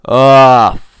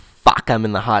Fuck, I'm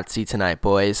in the hot seat tonight,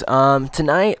 boys.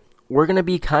 Tonight we're gonna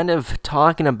be kind of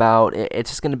talking about.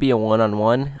 It's just gonna be a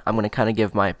one-on-one. I'm gonna kind of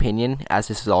give my opinion as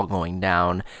this is all going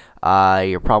down.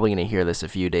 You're probably gonna hear this a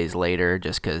few days later,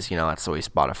 just because that's the way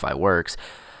Spotify works.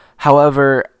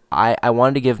 However, I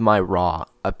wanted to give my raw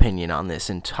opinion on this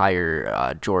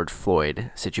entire George Floyd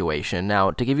situation.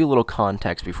 Now, to give you a little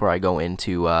context before I go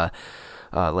into,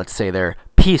 let's say, their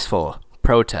peaceful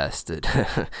protest,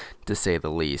 to say the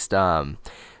least.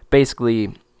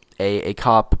 Basically, a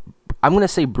cop, I'm going to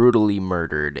say brutally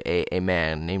murdered a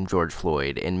man named George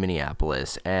Floyd in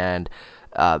Minneapolis. And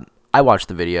I watched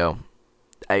the video.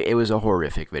 It was a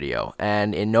horrific video,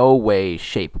 and in no way,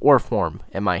 shape, or form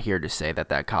am I here to say that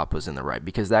that cop was in the right,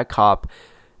 because that cop,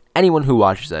 anyone who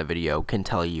watches that video can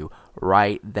tell you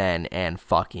right then and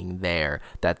fucking there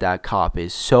that that cop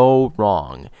is so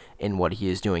wrong in what he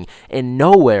is doing. And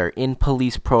nowhere in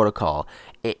police protocol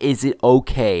is it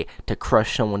okay to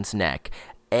crush someone's neck.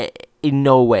 In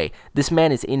no way. This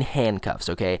man is in handcuffs,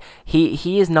 okay?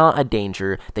 He is not a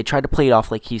danger. They try to play it off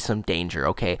like he's some danger,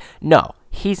 okay? No.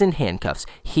 He's in handcuffs.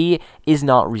 He is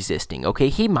not resisting, okay?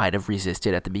 He might have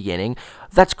resisted at the beginning.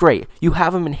 That's great. You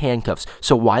have him in handcuffs.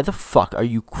 So why the fuck are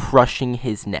you crushing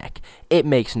his neck? It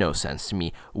makes no sense to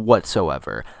me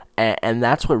whatsoever. And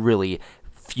that's what really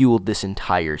fueled this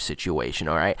entire situation,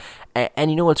 all right?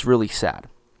 And you know what's really sad?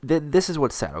 This is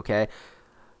what's sad, okay?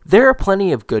 There are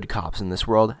plenty of good cops in this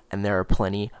world, and there are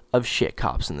plenty of shit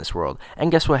cops in this world.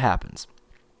 And guess what happens?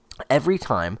 Every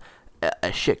time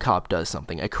a shit cop does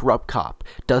something, a corrupt cop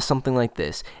does something like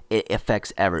this, it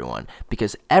affects everyone,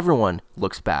 because everyone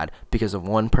looks bad because of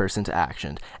one person's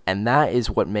actions. And that is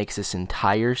what makes this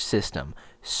entire system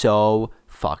so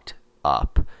fucked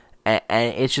up. And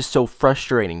it's just so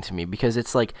frustrating to me, because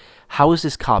it's like, how is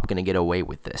this cop going to get away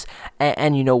with this?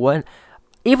 And you know what?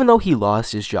 Even though he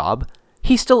lost his job,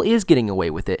 he still is getting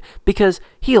away with it, because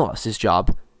he lost his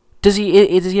job. Does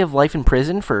he have life in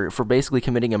prison for basically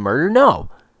committing a murder?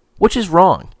 No, which is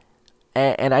wrong.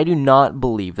 And I do not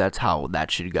believe that's how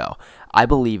that should go. I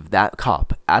believe that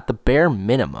cop, at the bare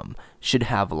minimum, should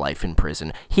have life in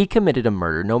prison. He committed a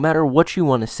murder. No matter what you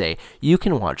want to say, you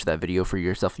can watch that video for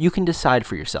yourself. You can decide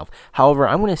for yourself. However,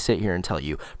 I'm going to sit here and tell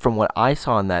you, from what I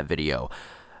saw in that video,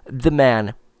 the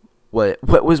man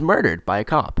was murdered by a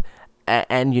cop.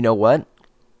 And you know what?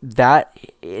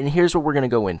 And here's what we're going to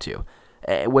go into,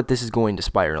 what this is going to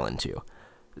spiral into.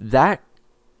 That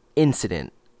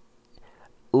incident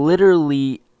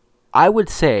literally, I would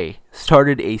say,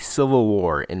 started a civil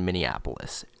war in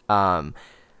Minneapolis.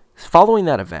 Following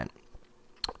that event,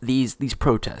 these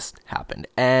protests happened,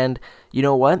 and you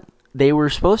know what? They were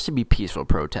supposed to be peaceful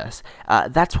protests.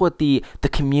 That's what the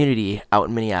community out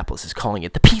in Minneapolis is calling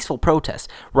it, the peaceful protest.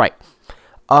 Right.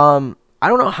 I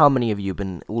don't know how many of you have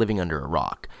been living under a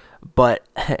rock, but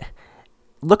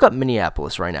look up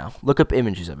Minneapolis right now. Look up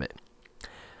images of it.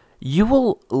 You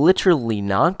will literally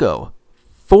not go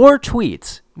 4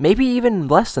 tweets, maybe even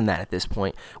less than that at this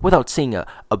point, without seeing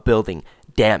a building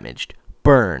damaged,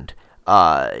 burned.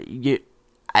 I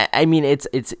mean,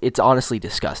 it's honestly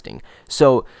disgusting.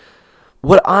 So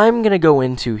what I'm going to go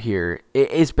into here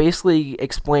is basically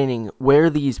explaining where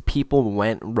these people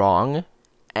went wrong.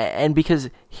 And because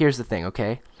here's the thing,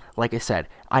 okay? Like I said,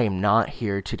 I am not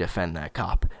here to defend that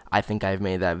cop. I think I've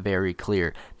made that very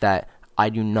clear, that I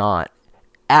do not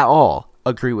at all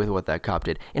agree with what that cop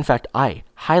did. In fact, I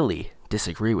highly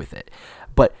disagree with it.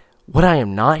 But what I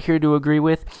am not here to agree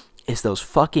with is those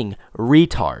fucking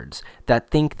retards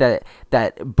that think that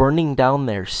burning down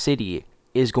their city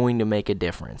is going to make a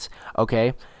difference,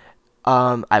 okay?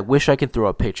 I wish I could throw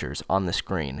up pictures on the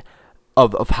screen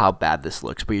of how bad this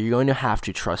looks, but you're going to have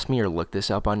to trust me or look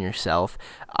this up on yourself.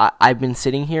 I've been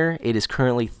sitting here, it is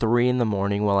currently 3 in the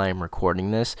morning while I am recording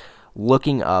this,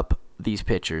 looking up these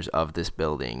pictures of this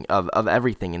building, of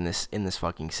everything in this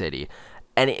fucking city,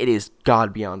 and it is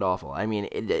god beyond awful. I mean,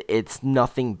 it's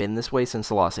nothing been this way since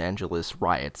the Los Angeles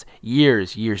riots,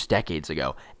 years, decades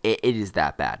ago. It is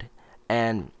that bad.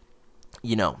 And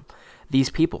these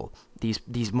people,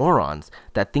 these morons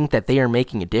that think that they are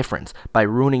making a difference by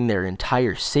ruining their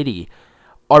entire city,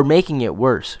 are making it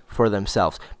worse for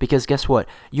themselves. Because guess what?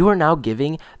 You are now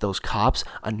giving those cops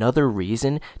another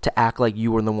reason to act like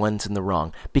you are the ones in the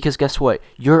wrong. Because guess what?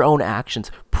 Your own actions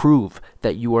prove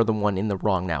that you are the one in the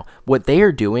wrong now. What they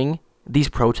are doing, these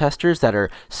protesters that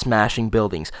are smashing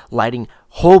buildings, lighting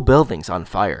whole buildings on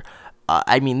fire,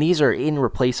 I mean, these are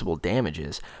irreplaceable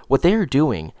damages. What they are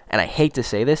doing, and I hate to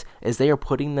say this, is they are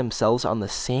putting themselves on the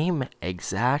same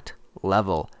exact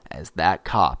level as that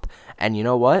cop. And you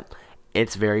know what?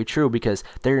 It's very true because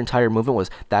their entire movement was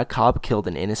that cop killed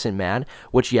an innocent man,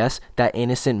 which, yes, that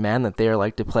innocent man that they are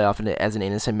like to play off as an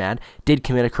innocent man did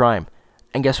commit a crime.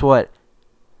 And guess what?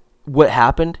 What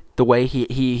happened, the way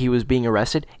he was being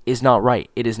arrested, is not right.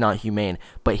 It is not humane,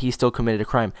 but he still committed a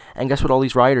crime. And guess what all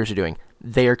these rioters are doing?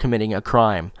 They are committing a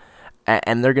crime.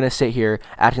 And they're going to sit here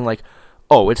acting like,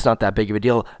 oh, it's not that big of a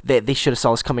deal. They should have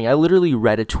saw this coming. I literally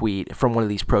read a tweet from one of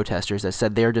these protesters that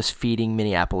said they're just feeding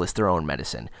Minneapolis their own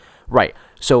medicine. Right.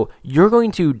 So you're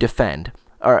going to defend,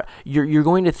 or you're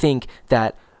going to think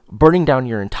that burning down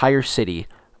your entire city,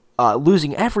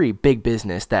 losing every big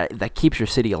business that keeps your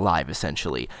city alive,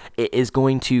 essentially, is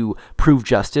going to prove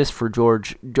justice for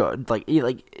George.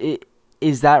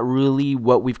 Is that really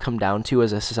what we've come down to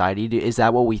as a society? Is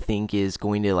that what we think is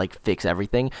going to like fix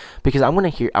everything? Because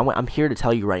I'm here to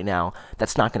tell you right now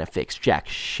that's not going to fix jack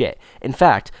shit. In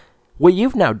fact, what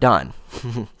you've now done,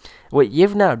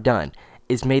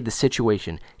 is made the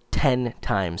situation 10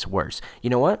 times worse. You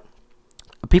know what?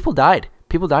 People died.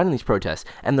 People died in these protests,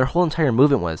 and their whole entire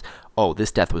movement was, oh,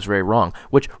 this death was very wrong,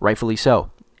 which rightfully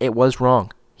so. It was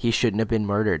wrong. He shouldn't have been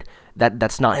murdered.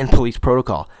 That's not in police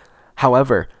protocol.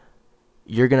 However,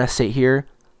 you're going to sit here,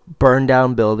 burn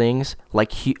down buildings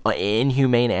like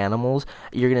inhumane animals.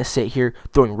 You're going to sit here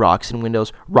throwing rocks in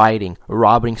windows, rioting,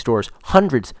 robbing stores,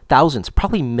 hundreds, thousands,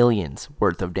 probably millions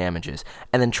worth of damages,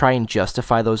 and then try and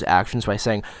justify those actions by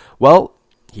saying, well,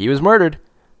 he was murdered.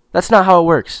 That's not how it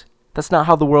works. That's not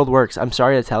how the world works. I'm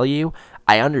sorry to tell you.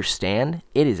 I understand.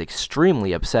 It is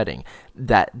extremely upsetting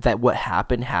that what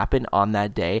happened on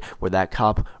that day where that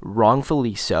cop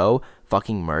wrongfully so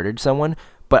fucking murdered someone.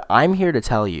 But I'm here to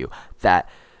tell you that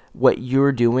what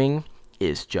you're doing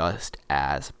is just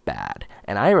as bad.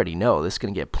 And I already know this is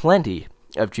going to get plenty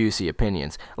of juicy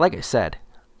opinions. Like I said,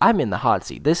 I'm in the hot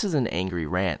seat. This is an angry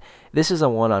rant. This is a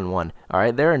one-on-one. All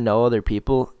right, there are no other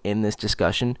people in this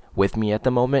discussion with me at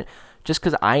the moment, just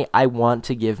because I want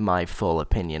to give my full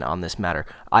opinion on this matter.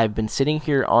 I've been sitting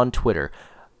here on Twitter,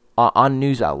 on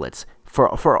news outlets,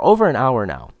 for over an hour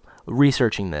now,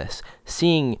 researching this,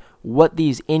 seeing what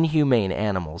these inhumane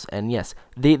animals, and yes,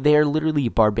 they are literally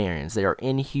barbarians, they are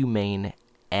inhumane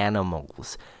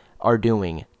animals, are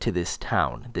doing to this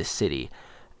town, this city.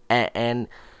 And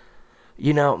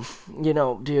you know,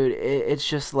 dude, it's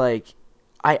just like,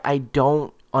 I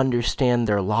don't understand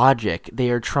their logic.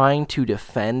 They are trying to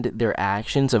defend their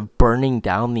actions of burning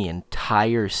down the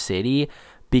entire city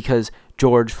because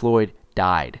George Floyd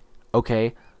died.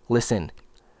 Okay, listen,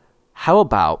 how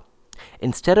about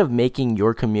instead of making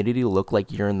your community look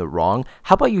like you're in the wrong,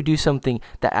 how about you do something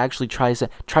that actually tries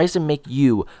to make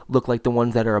you look like the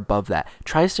ones that are above that,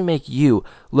 tries to make you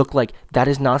look like that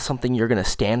is not something you're going to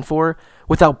stand for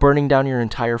without burning down your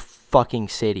entire fucking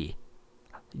city.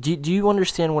 Do you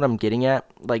understand what I'm getting at?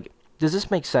 Like, does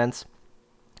this make sense?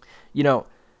 You know,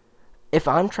 if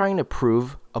I'm trying to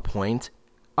prove a point,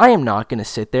 I am not going to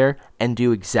sit there and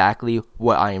do exactly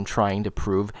what I am trying to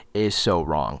prove is so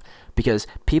wrong. Because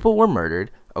people were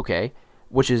murdered, okay,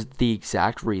 which is the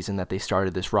exact reason that they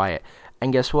started this riot.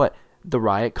 And guess what? The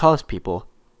riot caused people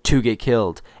to get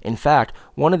killed. In fact,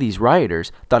 one of these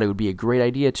rioters thought it would be a great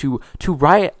idea to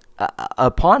riot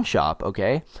a pawn shop,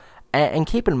 okay? And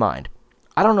keep in mind,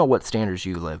 I don't know what standards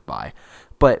you live by,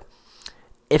 but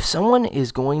if someone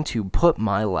is going to put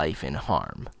my life in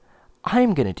harm,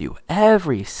 I'm going to do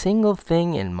every single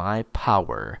thing in my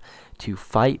power to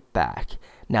fight back.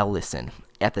 Now listen,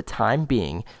 at the time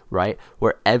being, right,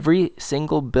 where every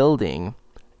single building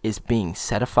is being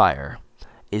set afire,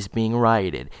 is being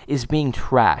rioted, is being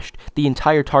trashed, the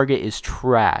entire Target is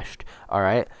trashed, all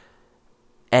right?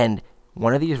 And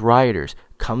one of these rioters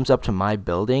comes up to my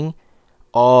building,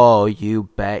 oh, you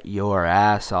bet your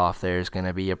ass off there's going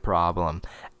to be a problem.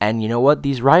 And you know what?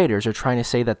 These rioters are trying to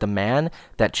say that the man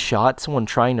that shot someone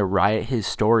trying to riot his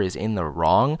store is in the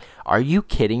wrong. Are you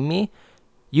kidding me?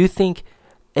 You think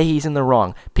he's in the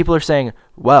wrong. People are saying,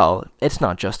 well, it's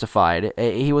not justified.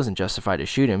 He wasn't justified to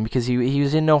shoot him because he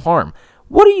was in no harm.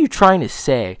 What are you trying to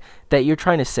say? That you're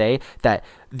trying to say that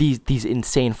these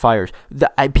insane fires,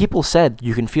 people said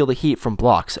you can feel the heat from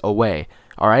blocks away,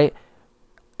 all right?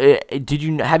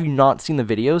 Have you not seen the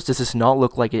videos? Does this not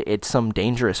look like it's some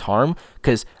dangerous harm?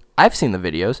 Because I've seen the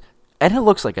videos, and it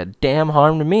looks like a damn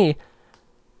harm to me.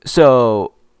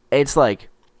 So it's like,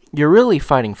 you're really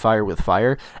fighting fire with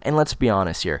fire, and let's be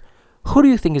honest here. Who do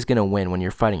you think is going to win when you're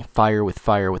fighting fire with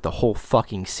the whole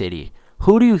fucking city?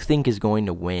 Who do you think is going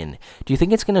to win? Do you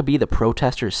think it's going to be the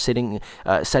protesters setting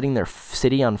their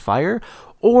city on fire?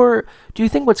 Or do you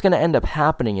think what's going to end up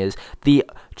happening is the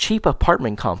cheap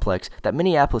apartment complex that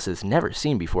Minneapolis has never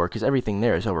seen before, because everything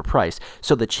there is overpriced?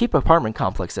 So the cheap apartment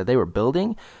complex that they were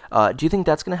building, do you think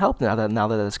that's going to help now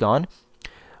that it's gone?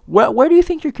 Where do you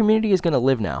think your community is going to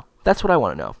live now? That's what I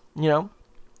want to know.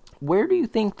 Where do you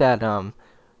think that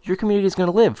your community is going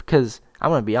to live? Because I'm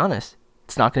going to be honest,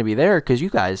 it's not going to be there because you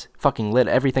guys fucking lit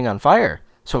everything on fire.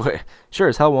 So sure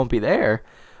as hell won't be there.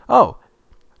 Oh,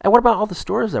 and what about all the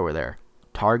stores that were there?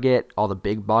 Target, all the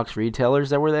big box retailers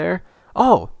that were there?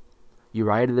 Oh, you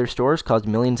rioted their stores, caused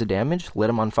millions of damage, lit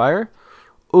them on fire?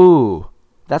 Ooh,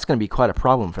 that's going to be quite a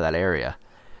problem for that area.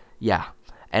 Yeah,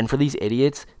 and for these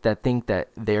idiots that think that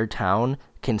their town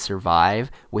can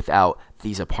survive without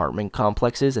these apartment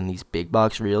complexes and these big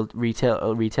box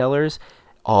retailers,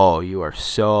 oh, you are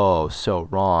so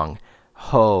wrong.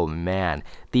 Oh man,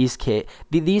 these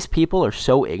people are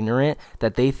so ignorant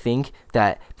that they think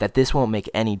that this won't make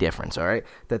any difference. All right,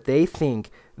 that they think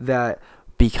that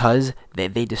because they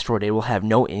destroyed it will have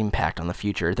no impact on the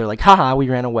future. They're like, haha,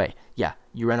 we ran away. Yeah,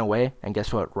 you ran away, and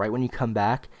guess what? Right when you come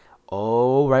back,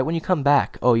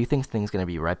 you think things gonna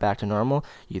be right back to normal?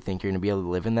 You think you're gonna be able to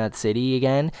live in that city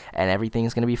again, and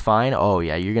everything's gonna be fine? Oh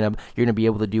yeah, you're gonna be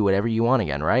able to do whatever you want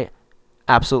again, right?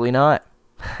 Absolutely not.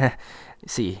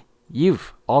 See,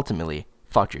 you've ultimately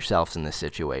fucked yourselves in this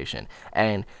situation.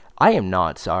 And I am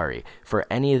not sorry for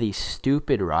any of these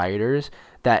stupid rioters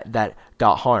that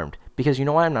got harmed. Because you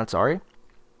know why I'm not sorry?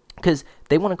 Because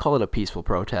they want to call it a peaceful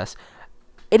protest.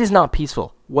 It is not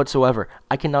peaceful whatsoever.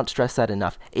 I cannot stress that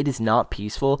enough. It is not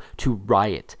peaceful to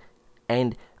riot.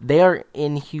 And they are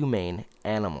inhumane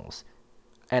animals.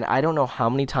 And I don't know how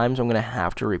many times I'm going to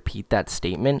have to repeat that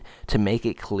statement to make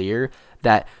it clear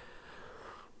that,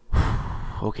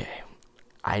 okay,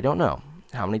 I don't know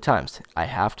how many times I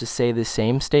have to say the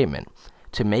same statement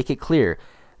to make it clear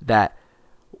that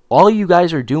all you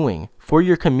guys are doing for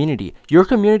your community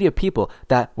of people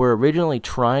that were originally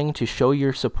trying to show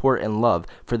your support and love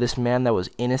for this man that was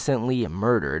innocently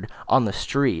murdered on the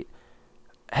street,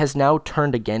 has now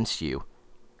turned against you.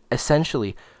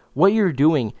 Essentially, what you're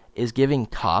doing is giving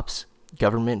cops,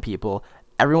 government people,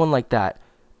 everyone like that,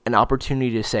 an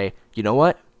opportunity to say, you know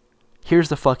what? Here's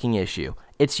the fucking issue.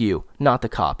 It's you, not the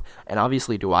cop. And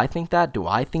obviously, do I think that? Do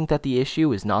I think that the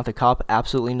issue is not the cop?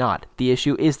 Absolutely not. The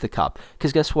issue is the cop.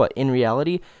 Because guess what? In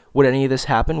reality, would any of this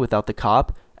happen without the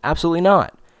cop? Absolutely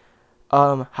not.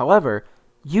 However,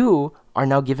 you are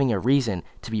now giving a reason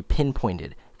to be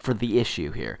pinpointed for the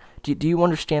issue here. Do you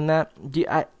understand that?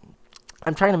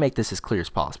 I'm trying to make this as clear as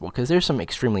possible because there's some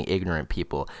extremely ignorant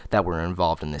people that were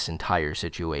involved in this entire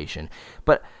situation.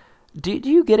 But do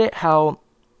you get it how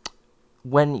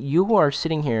when you are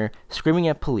sitting here screaming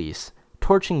at police,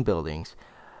 torching buildings,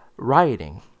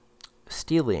 rioting,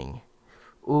 stealing,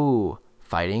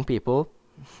 fighting people,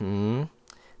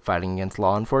 fighting against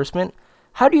law enforcement,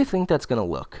 how do you think that's going to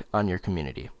look on your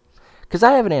community? Because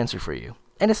I have an answer for you,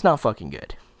 and it's not fucking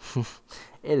good.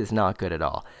 It is not good at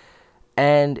all.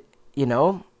 And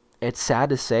it's sad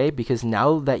to say because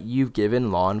now that you've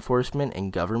given law enforcement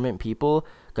and government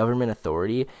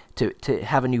authority to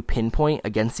have a new pinpoint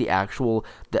against the actual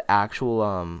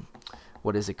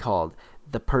what is it called?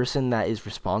 The person that is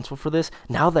responsible for this,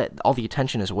 now that all the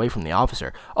attention is away from the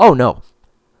officer. Oh no.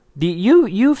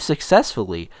 You've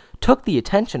successfully took the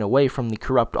attention away from the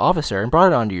corrupt officer and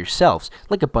brought it onto yourselves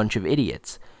like a bunch of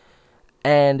idiots.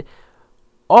 And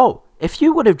if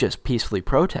you would have just peacefully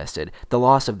protested the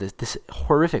loss of this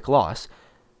horrific loss,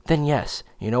 then yes,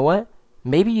 you know what?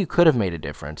 Maybe you could have made a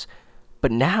difference.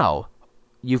 But now,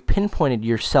 you've pinpointed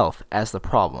yourself as the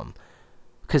problem.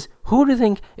 Because who do you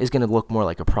think is going to look more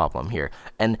like a problem here?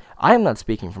 And I am not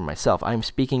speaking for myself. I'm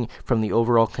speaking from the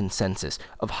overall consensus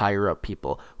of higher-up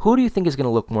people. Who do you think is going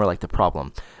to look more like the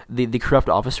problem? The corrupt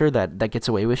officer that gets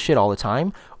away with shit all the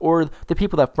time? Or the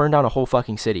people that burn down a whole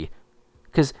fucking city?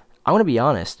 Because I want to be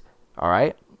honest. All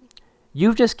right?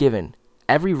 You've just given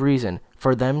every reason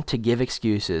for them to give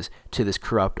excuses to this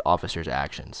corrupt officer's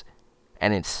actions.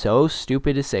 And it's so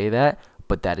stupid to say that,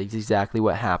 but that is exactly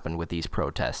what happened with these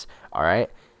protests. All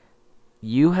right?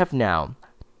 You have now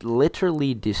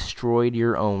literally destroyed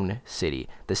your own city.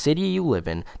 The city you live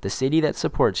in, the city that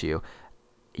supports you,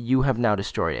 you have now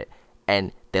destroyed it.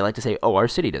 And they like to say, our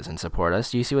city doesn't support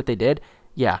us. Do you see what they did?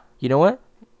 Yeah. You know what?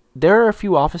 There are a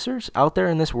few officers out there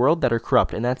in this world that are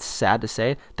corrupt, and that's sad to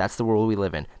say. That's the world we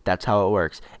live in. That's how it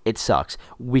works. It sucks.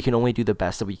 We can only do the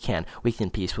best that we can. We can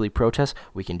peacefully protest.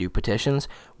 We can do petitions.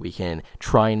 We can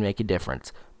try and make a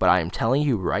difference. But I am telling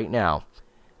you right now,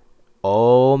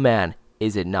 oh man,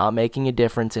 Is it not making a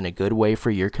difference in a good way for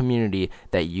your community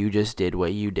that you just did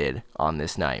what you did on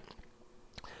this night?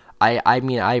 I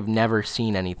mean, I've never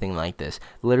seen anything like this.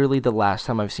 Literally, the last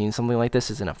time I've seen something like this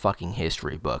is in a fucking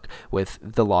history book with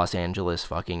the Los Angeles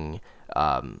fucking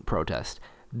protest.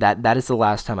 That is the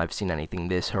last time I've seen anything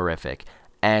this horrific.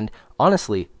 And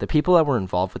honestly, the people that were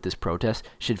involved with this protest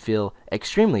should feel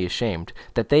extremely ashamed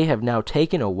that they have now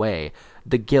taken away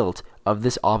the guilt of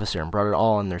this officer and brought it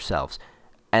all on themselves.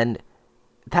 And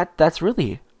that's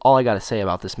really all I got to say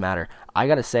about this matter. I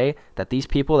got to say that these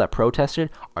people that protested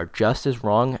are just as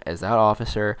wrong as that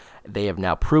officer. They have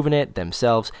now proven it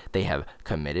themselves. They have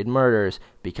committed murders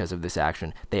because of this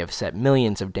action. They have set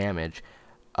millions of damage.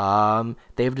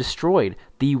 They have destroyed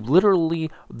literally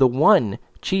the one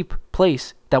cheap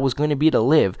place that was going to be to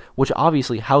live, which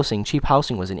obviously cheap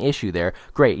housing was an issue there.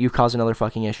 Great, you caused another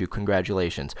fucking issue.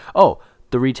 Congratulations. Oh,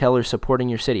 the retailers supporting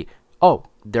your city. Oh,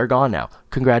 they're gone now.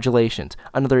 Congratulations.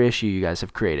 Another issue you guys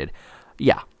have created.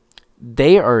 Yeah,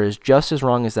 they are just as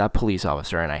wrong as that police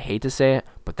officer, and I hate to say it,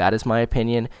 but that is my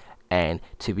opinion. And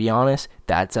to be honest,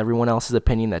 that's everyone else's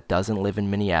opinion that doesn't live in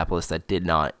Minneapolis, that did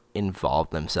not involve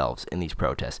themselves in these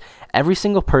protests. Every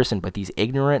single person but these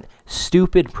ignorant,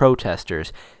 stupid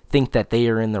protesters think that they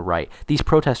are in the right. These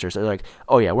protesters are like,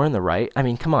 oh yeah, we're in the right. I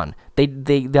mean, come on. They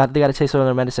got a taste of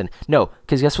their medicine. No,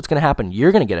 because guess what's going to happen?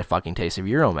 You're going to get a fucking taste of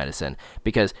your own medicine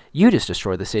because you just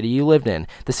destroyed the city you lived in,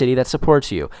 the city that supports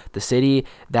you, the city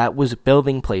that was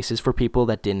building places for people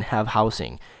that didn't have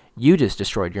housing. You just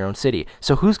destroyed your own city.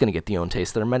 So who's going to get the own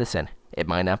taste of their medicine? It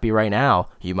might not be right now.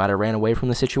 You might have ran away from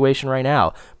the situation right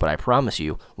now. But I promise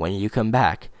you, when you come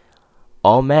back,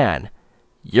 oh man,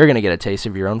 you're going to get a taste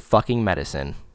of your own fucking medicine.